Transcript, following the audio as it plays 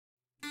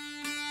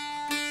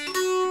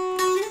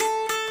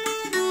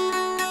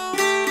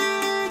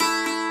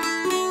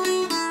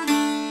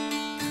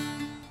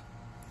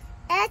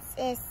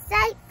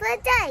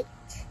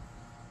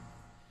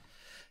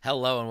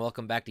Hello and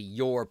welcome back to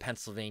your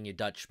Pennsylvania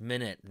Dutch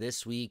Minute.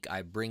 This week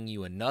I bring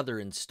you another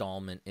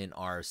installment in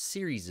our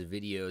series of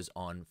videos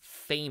on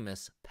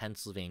famous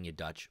Pennsylvania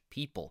Dutch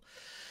people.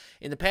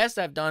 In the past,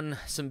 I've done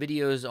some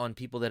videos on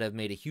people that have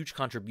made a huge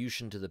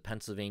contribution to the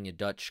Pennsylvania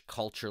Dutch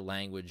culture,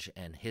 language,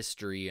 and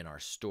history and our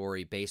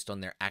story based on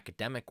their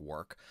academic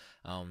work.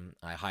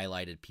 I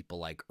highlighted people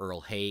like Earl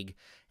Haig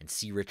and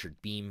C. Richard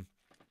Beam.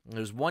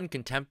 There's one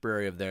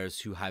contemporary of theirs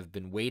who I've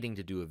been waiting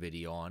to do a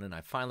video on, and I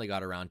finally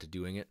got around to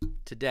doing it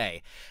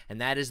today, and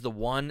that is the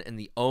one and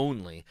the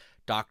only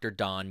Dr.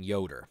 Don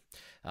Yoder.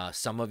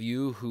 Some of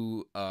you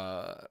who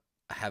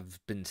have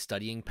been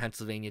studying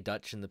Pennsylvania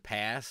Dutch in the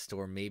past,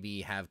 or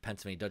maybe have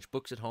Pennsylvania Dutch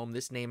books at home,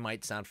 this name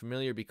might sound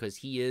familiar because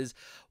he is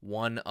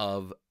one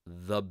of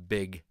the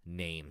big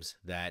names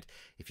that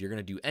if you're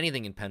going to do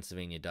anything in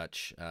Pennsylvania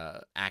Dutch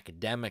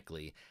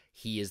academically,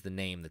 he is the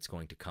name that's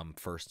going to come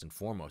first and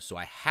foremost. So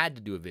I had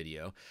to do a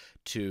video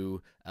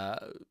to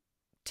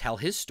tell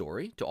his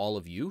story to all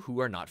of you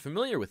who are not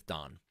familiar with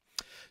Don.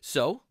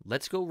 So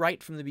let's go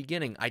right from the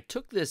beginning. I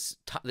took this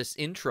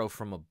intro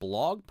from a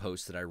blog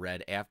post that I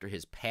read after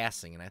his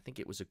passing, and I think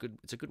it's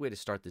a good way to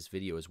start this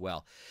video as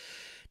well.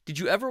 Did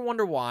you ever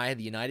wonder why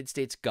the United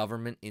States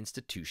government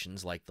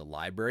institutions like the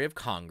Library of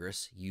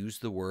Congress use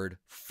the word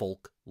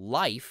folk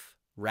life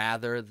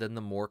rather than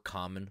the more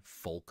common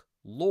folk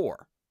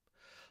lore?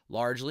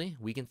 Largely,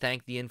 we can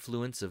thank the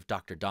influence of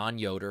Dr. Don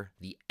Yoder,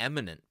 the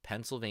eminent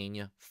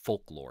Pennsylvania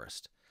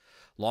folklorist.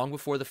 Long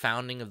before the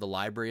founding of the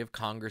Library of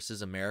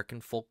Congress's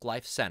American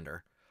Folklife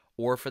Center,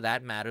 or for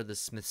that matter the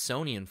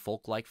Smithsonian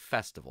Folklife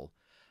Festival,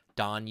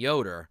 Don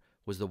Yoder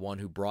was the one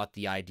who brought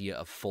the idea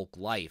of folk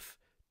life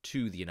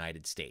to the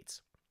United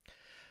States.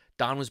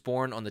 Don was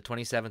born on the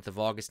 27th of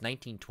August,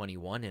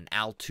 1921 in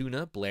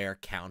Altoona, Blair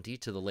County,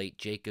 to the late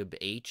Jacob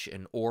H.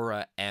 and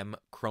Ora M.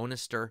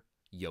 Chronister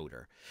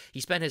Yoder. He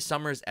spent his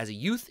summers as a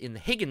youth in the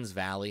Higgins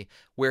Valley,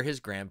 where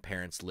his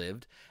grandparents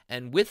lived,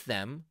 and with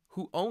them,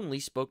 who only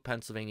spoke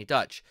Pennsylvania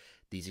Dutch.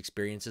 These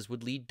experiences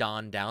would lead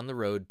Don down the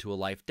road to a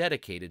life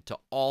dedicated to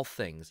all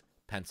things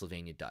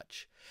Pennsylvania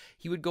Dutch.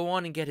 He would go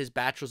on and get his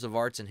Bachelor's of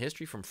Arts in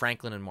History from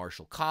Franklin and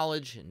Marshall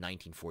College in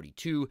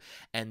 1942,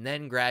 and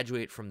then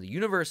graduate from the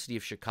University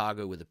of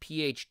Chicago with a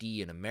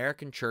Ph.D. in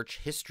American Church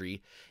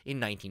History in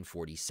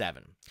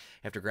 1947.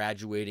 After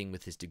graduating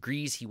with his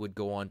degrees, he would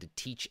go on to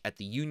teach at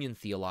the Union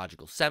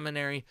Theological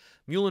Seminary,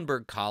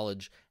 Muhlenberg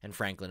College, and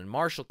Franklin and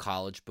Marshall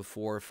College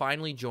before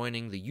finally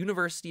joining the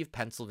University of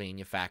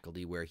Pennsylvania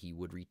faculty, where he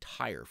would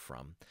retire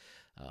from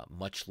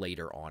much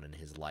later on in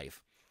his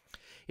life.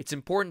 It's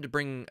important to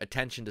bring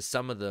attention to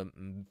some of the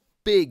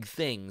big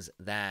things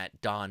that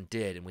Don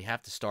did, and we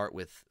have to start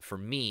with, for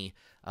me,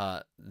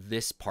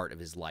 this part of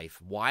his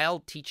life. While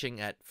teaching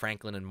at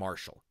Franklin and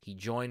Marshall, he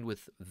joined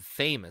with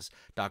famous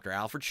Dr.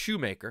 Alfred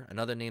Shoemaker,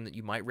 another name that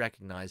you might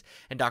recognize,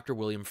 and Dr.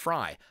 William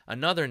Fry,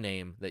 another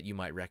name that you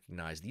might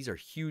recognize. These are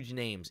huge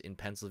names in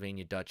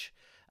Pennsylvania Dutch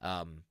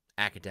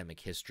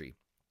academic history.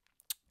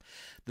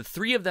 The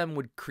three of them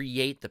would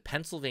create the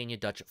Pennsylvania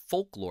Dutch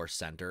Folklore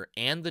Center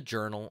and the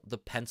journal The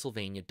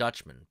Pennsylvania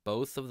Dutchman,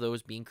 both of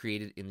those being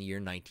created in the year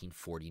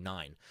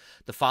 1949.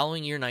 The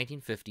following year,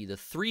 1950, the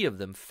three of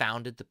them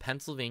founded the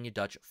Pennsylvania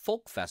Dutch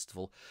Folk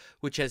Festival,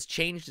 which has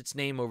changed its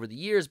name over the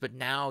years, but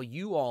now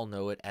you all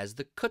know it as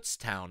the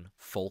Kutztown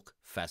Folk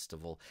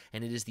Festival,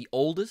 and it is the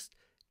oldest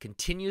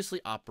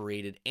continuously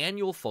operated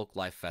annual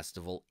folklife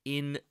festival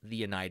in the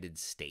United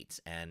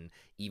States. And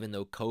even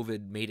though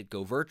COVID made it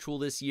go virtual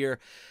this year,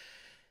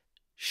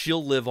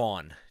 she'll live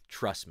on,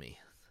 trust me,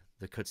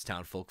 the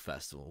Kutztown Folk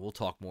Festival. We'll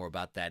talk more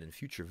about that in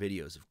future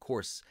videos, of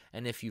course.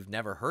 And if you've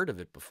never heard of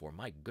it before,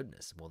 my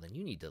goodness, well, then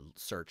you need to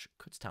search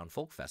Kutztown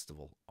Folk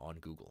Festival on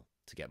Google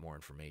to get more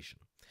information.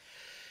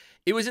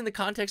 It was in the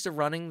context of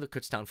running the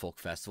Kutztown Folk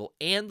Festival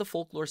and the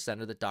Folklore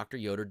Center that Dr.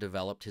 Yoder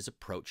developed his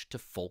approach to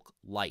folk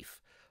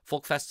life.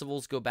 Folk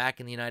festivals go back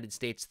in the United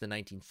States to the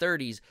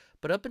 1930s,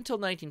 but up until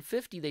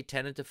 1950, they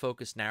tended to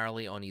focus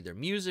narrowly on either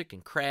music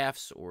and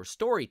crafts or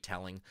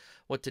storytelling,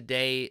 what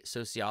today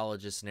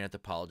sociologists and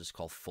anthropologists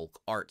call folk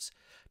arts.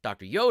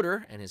 Dr.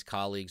 Yoder and his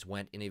colleagues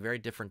went in a very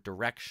different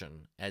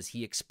direction, as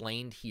he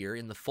explained here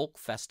in the Folk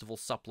Festival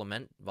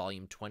Supplement,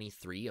 Volume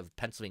 23 of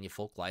Pennsylvania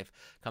Folklife,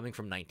 coming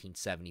from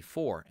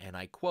 1974, and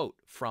I quote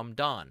from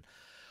Don,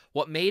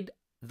 "What made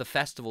the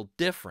festival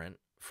different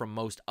from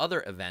most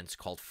other events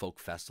called folk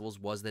festivals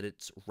was that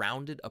its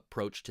rounded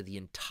approach to the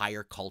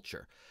entire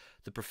culture.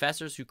 The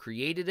professors who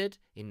created it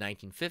in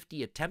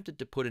 1950 attempted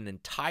to put an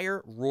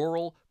entire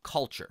rural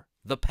culture,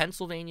 the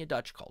Pennsylvania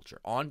Dutch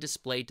culture, on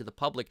display to the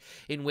public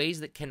in ways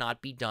that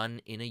cannot be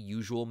done in a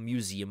usual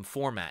museum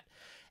format.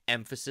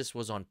 Emphasis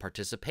was on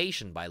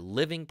participation by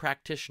living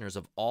practitioners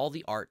of all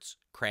the arts,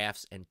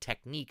 crafts, and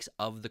techniques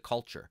of the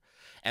culture.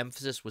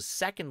 Emphasis was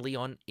secondly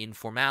on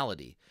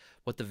informality.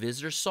 What the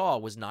visitors saw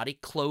was not a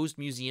closed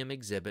museum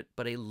exhibit,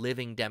 but a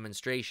living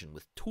demonstration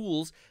with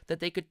tools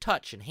that they could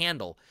touch and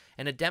handle,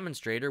 and a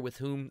demonstrator with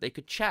whom they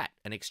could chat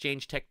and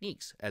exchange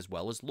techniques as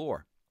well as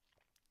lore.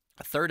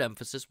 A third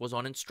emphasis was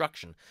on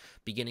instruction.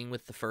 Beginning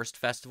with the first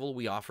festival,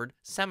 we offered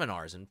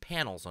seminars and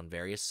panels on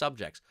various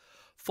subjects.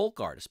 Folk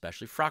art,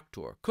 especially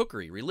Fraktur,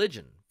 cookery,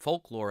 religion,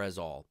 folklore as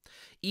all.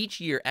 Each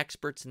year,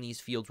 experts in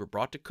these fields were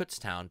brought to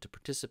Kutztown to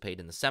participate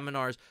in the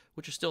seminars,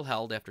 which are still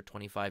held after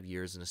 25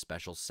 years in a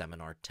special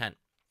seminar tent.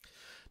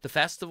 The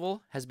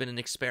festival has been an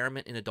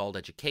experiment in adult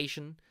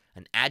education,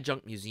 an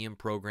adjunct museum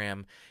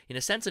program, in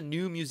a sense a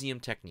new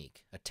museum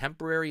technique, a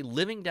temporary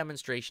living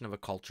demonstration of a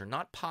culture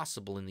not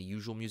possible in the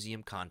usual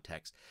museum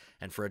context,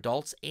 and for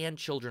adults and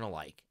children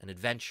alike, an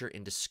adventure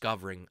in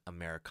discovering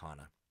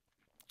Americana.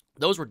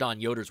 Those were Don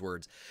Yoder's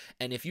words,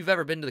 and if you've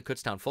ever been to the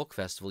Kutztown Folk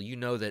Festival, you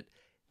know that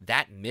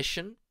that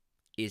mission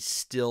is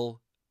still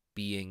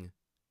being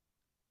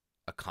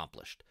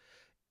accomplished.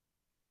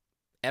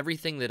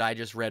 Everything that I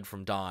just read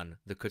from Don,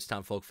 the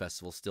Kutztown Folk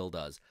Festival still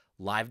does.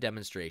 Live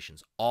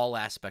demonstrations, all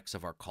aspects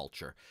of our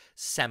culture,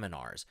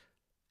 seminars,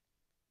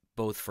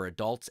 both for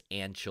adults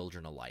and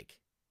children alike.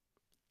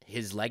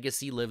 His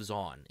legacy lives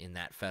on in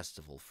that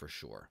festival for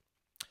sure.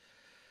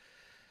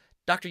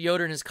 Dr.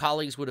 Yoder and his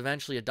colleagues would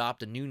eventually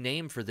adopt a new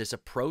name for this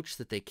approach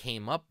that they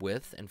came up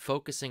with and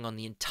focusing on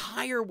the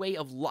entire way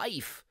of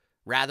life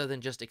rather than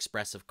just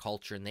expressive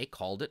culture, and they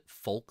called it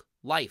folk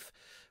life,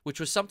 which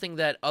was something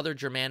that other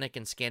Germanic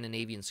and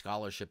Scandinavian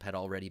scholarship had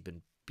already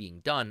been being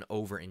done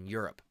over in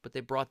Europe, but they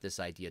brought this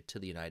idea to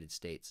the United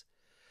States.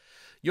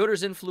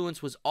 Yoder's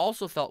influence was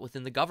also felt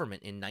within the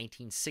government. In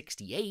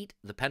 1968,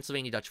 the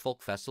Pennsylvania Dutch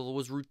Folk Festival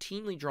was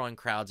routinely drawing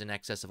crowds in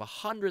excess of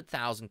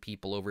 100,000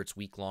 people over its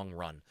week-long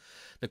run.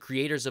 The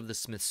creators of the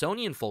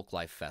Smithsonian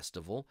Folklife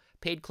Festival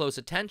paid close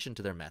attention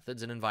to their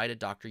methods and invited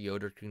Dr.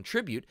 Yoder to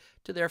contribute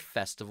to their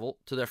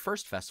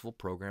first festival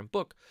program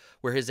book,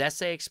 where his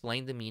essay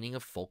explained the meaning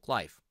of folk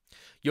life.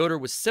 Yoder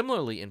was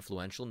similarly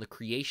influential in the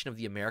creation of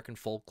the American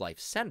Folklife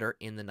Center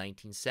in the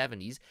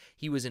 1970s.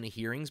 He was in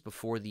hearings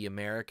before the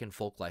American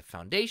Folklife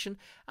Foundation,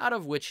 out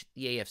of which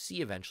the AFC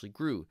eventually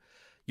grew.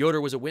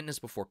 Yoder was a witness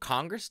before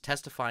Congress,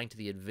 testifying to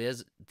the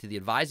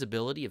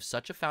advisability of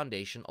such a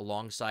foundation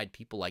alongside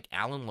people like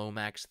Alan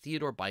Lomax,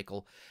 Theodore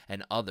Beichel,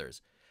 and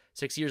others.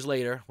 6 years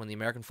later, when the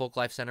American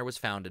Folklife Center was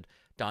founded,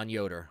 Don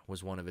Yoder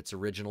was one of its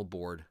original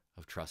board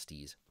of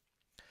trustees.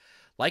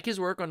 Like his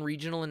work on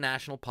regional and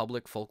national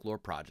public folklore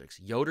projects,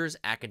 Yoder's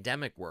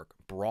academic work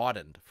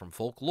broadened from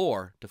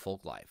folklore to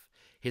folk life.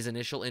 His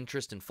initial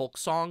interest in folk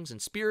songs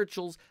and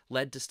spirituals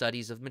led to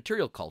studies of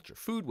material culture,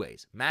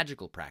 foodways,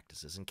 magical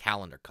practices, and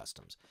calendar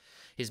customs.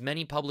 His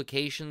many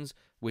publications,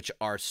 which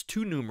are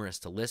too numerous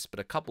to list, but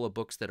a couple of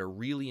books that are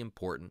really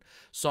important: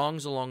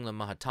 Songs Along the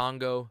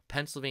Mahatango,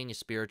 Pennsylvania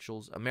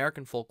Spirituals,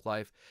 American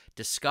Folklife,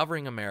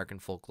 Discovering American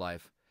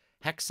Folklife,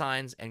 Hex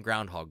Signs, and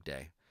Groundhog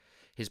Day.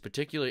 His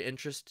particular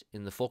interest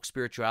in the folk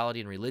spirituality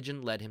and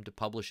religion led him to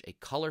publish a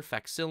color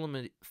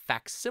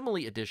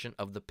facsimile edition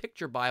of the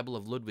Picture Bible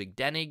of Ludwig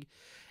Denig,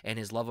 and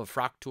his love of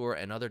Fraktur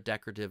and other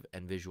decorative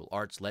and visual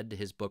arts led to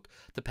his book,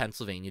 The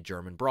Pennsylvania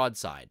German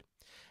Broadside.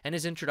 And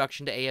his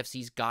introduction to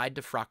AFC's Guide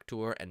to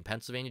Fraktur and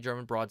Pennsylvania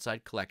German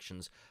Broadside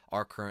collections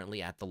are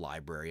currently at the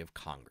Library of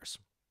Congress.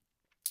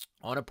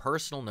 On a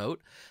personal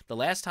note, the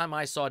last time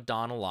I saw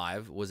Don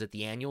alive was at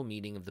the annual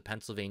meeting of the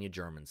Pennsylvania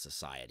German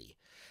Society.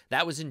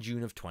 That was in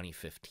June of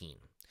 2015.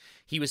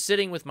 He was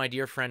sitting with my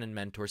dear friend and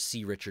mentor,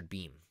 C. Richard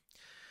Beam.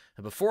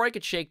 And before I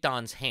could shake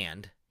Don's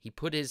hand, he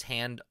put his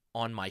hand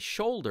on my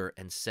shoulder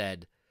and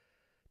said,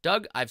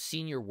 "Doug, I've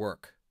seen your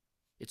work.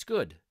 It's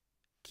good.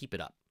 Keep it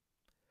up."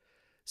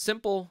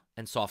 Simple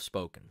and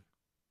soft-spoken.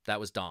 That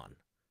was Don,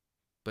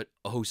 but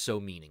oh so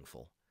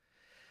meaningful.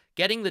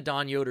 Getting the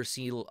Don Yoder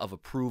seal of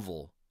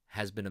approval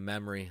has been a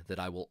memory that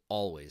I will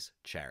always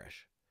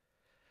cherish.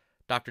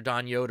 Dr.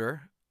 Don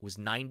Yoder was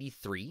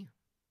 93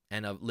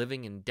 and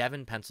living in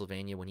Devon,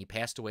 Pennsylvania, when he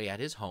passed away at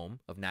his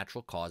home of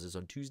natural causes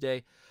on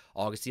Tuesday,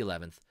 August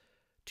 11th,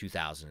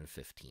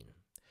 2015.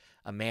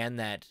 A man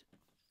that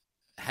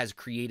has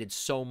created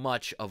so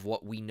much of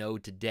what we know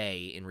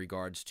today in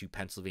regards to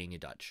Pennsylvania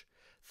Dutch.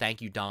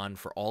 Thank you, Don,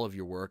 for all of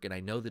your work, and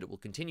I know that it will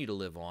continue to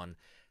live on,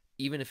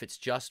 even if it's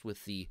just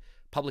with the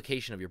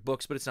publication of your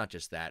books, but it's not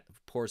just that.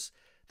 Of course,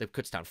 the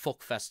Kutztown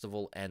Folk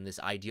Festival and this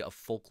idea of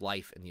folk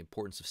life and the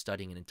importance of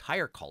studying an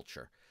entire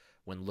culture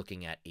when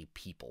looking at a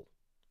people.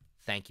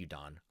 Thank you,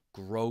 Don.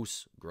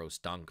 Gross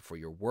Dank for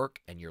your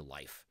work and your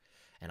life.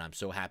 And I'm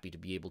so happy to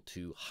be able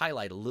to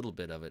highlight a little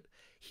bit of it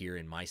here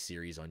in my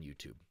series on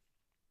YouTube.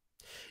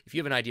 If you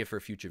have an idea for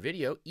a future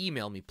video,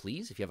 email me,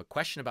 please. If you have a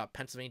question about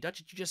Pennsylvania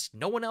Dutch that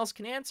no one else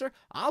can answer,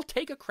 I'll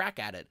take a crack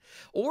at it.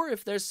 Or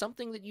if there's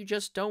something that you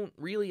just don't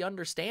really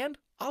understand,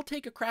 I'll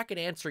take a crack at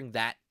answering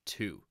that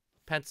too.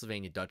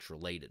 Pennsylvania Dutch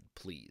related,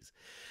 please.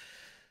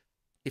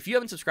 If you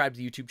haven't subscribed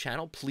to the YouTube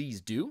channel,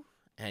 please do.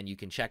 And you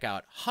can check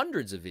out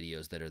hundreds of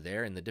videos that are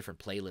there in the different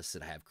playlists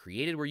that I have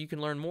created, where you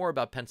can learn more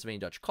about Pennsylvania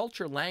Dutch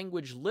culture,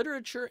 language,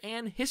 literature,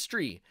 and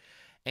history.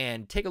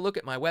 And take a look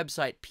at my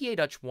website,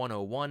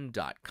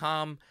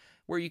 padutch101.com,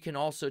 where you can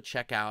also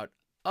check out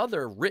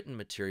other written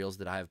materials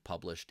that I have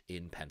published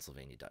in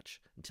Pennsylvania Dutch.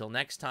 Until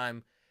next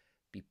time,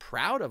 be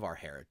proud of our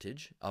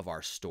heritage, of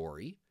our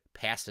story,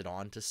 pass it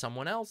on to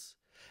someone else.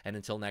 And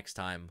until next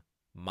time,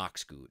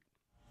 Mach's gut.